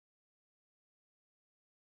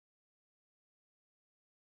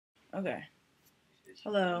Okay.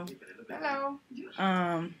 Hello. Hello.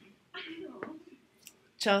 Um,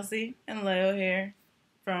 Chelsea and Leo here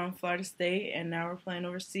from Florida State, and now we're playing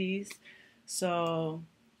overseas. So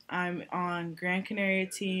I'm on Gran Canaria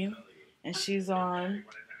team, and she's on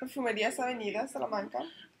Perfumerias Avenida, Salamanca.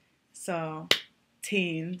 so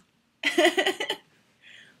team.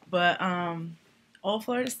 But all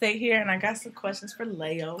Florida State here, and I got some questions for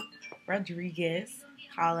Leo Rodriguez.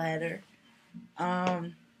 Holla at her.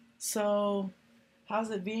 So how's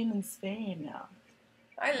it being in Spain now?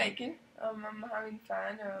 I like it. I'm having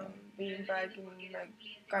fun being back in my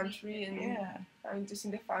country and having to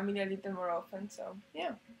see the family a little more often. So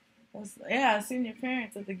yeah. I seen your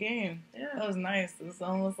parents at the game. Yeah. That was nice. It was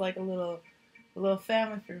almost like a little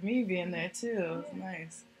family for me being there too. It was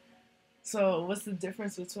nice. So what's the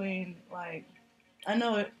difference between, like, I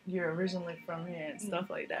know you're originally from here and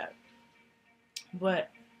stuff like that,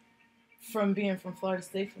 but from being from Florida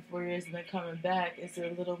State for 4 years and then coming back, is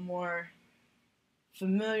it a little more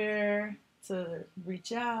familiar to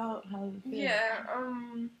reach out? How does it feel? Yeah,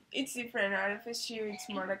 it's different. At FSU, it's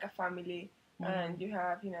more like a family, and you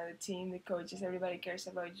have the team, the coaches, everybody cares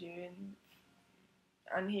about you,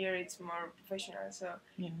 and here it's more professional. So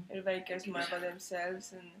everybody cares more about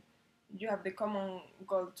themselves, and you have the common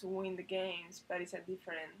goal to win the games, but it's a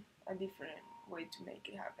different way to make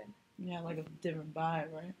it happen. Yeah, like a different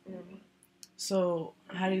vibe, right? Mm-hmm. So,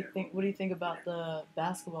 what do you think about the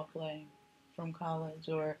basketball playing from college,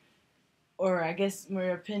 or I guess my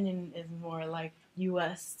opinion is more like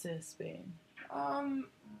U.S. to Spain?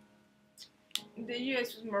 The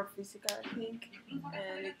U.S. was more physical, I think,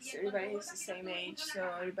 and everybody is the same age, so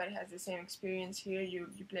everybody has the same experience. Here, you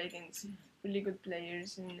play against really good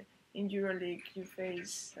players, and in EuroLeague, you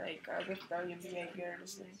face like other WNBA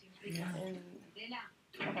girls, and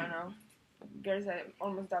I don't know, girls that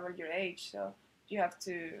almost double your age, so you have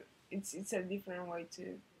to. It's a different way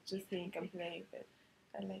to think and play, but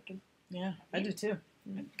I like it. Yeah, I do too.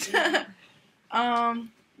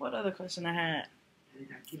 What other question I had?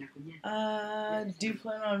 Do you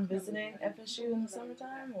plan on visiting FSU in the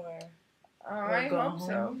summertime, or I hope home?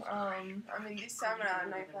 so. I mean, this summer,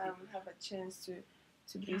 and if I will have a chance to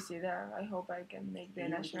visit, I hope I can make the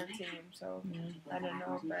national team. So I don't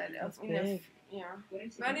know, but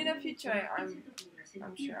but in the future,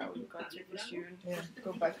 I'm sure I will go to FSU and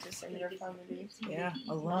go back to senior family. Yeah,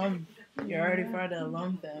 alum. You're already part of the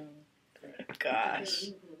alum family. Gosh,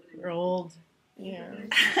 we're old. Yeah.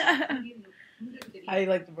 How do you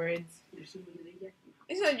like the braids?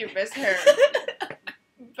 It's not your best hair,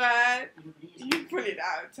 but you pull it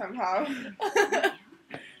out somehow.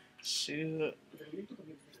 Shoot.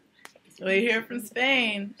 We're here from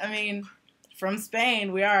Spain. I mean, from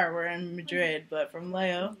Spain we're in Madrid, but from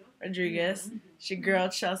Leo Rodriguez, it's your girl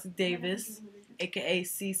Chelsea Davis, aka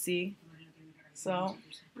CC. So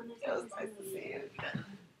it was nice to see you.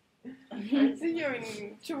 I'll see you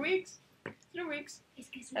in 2 weeks. 3 weeks.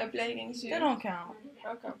 I play against you. They don't count.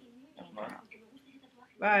 Okay.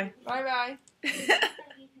 Bye. Bye.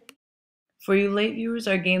 For you late viewers,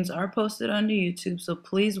 our games are posted onto YouTube, so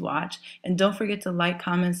please watch. And don't forget to like,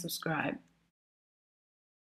 comment, subscribe.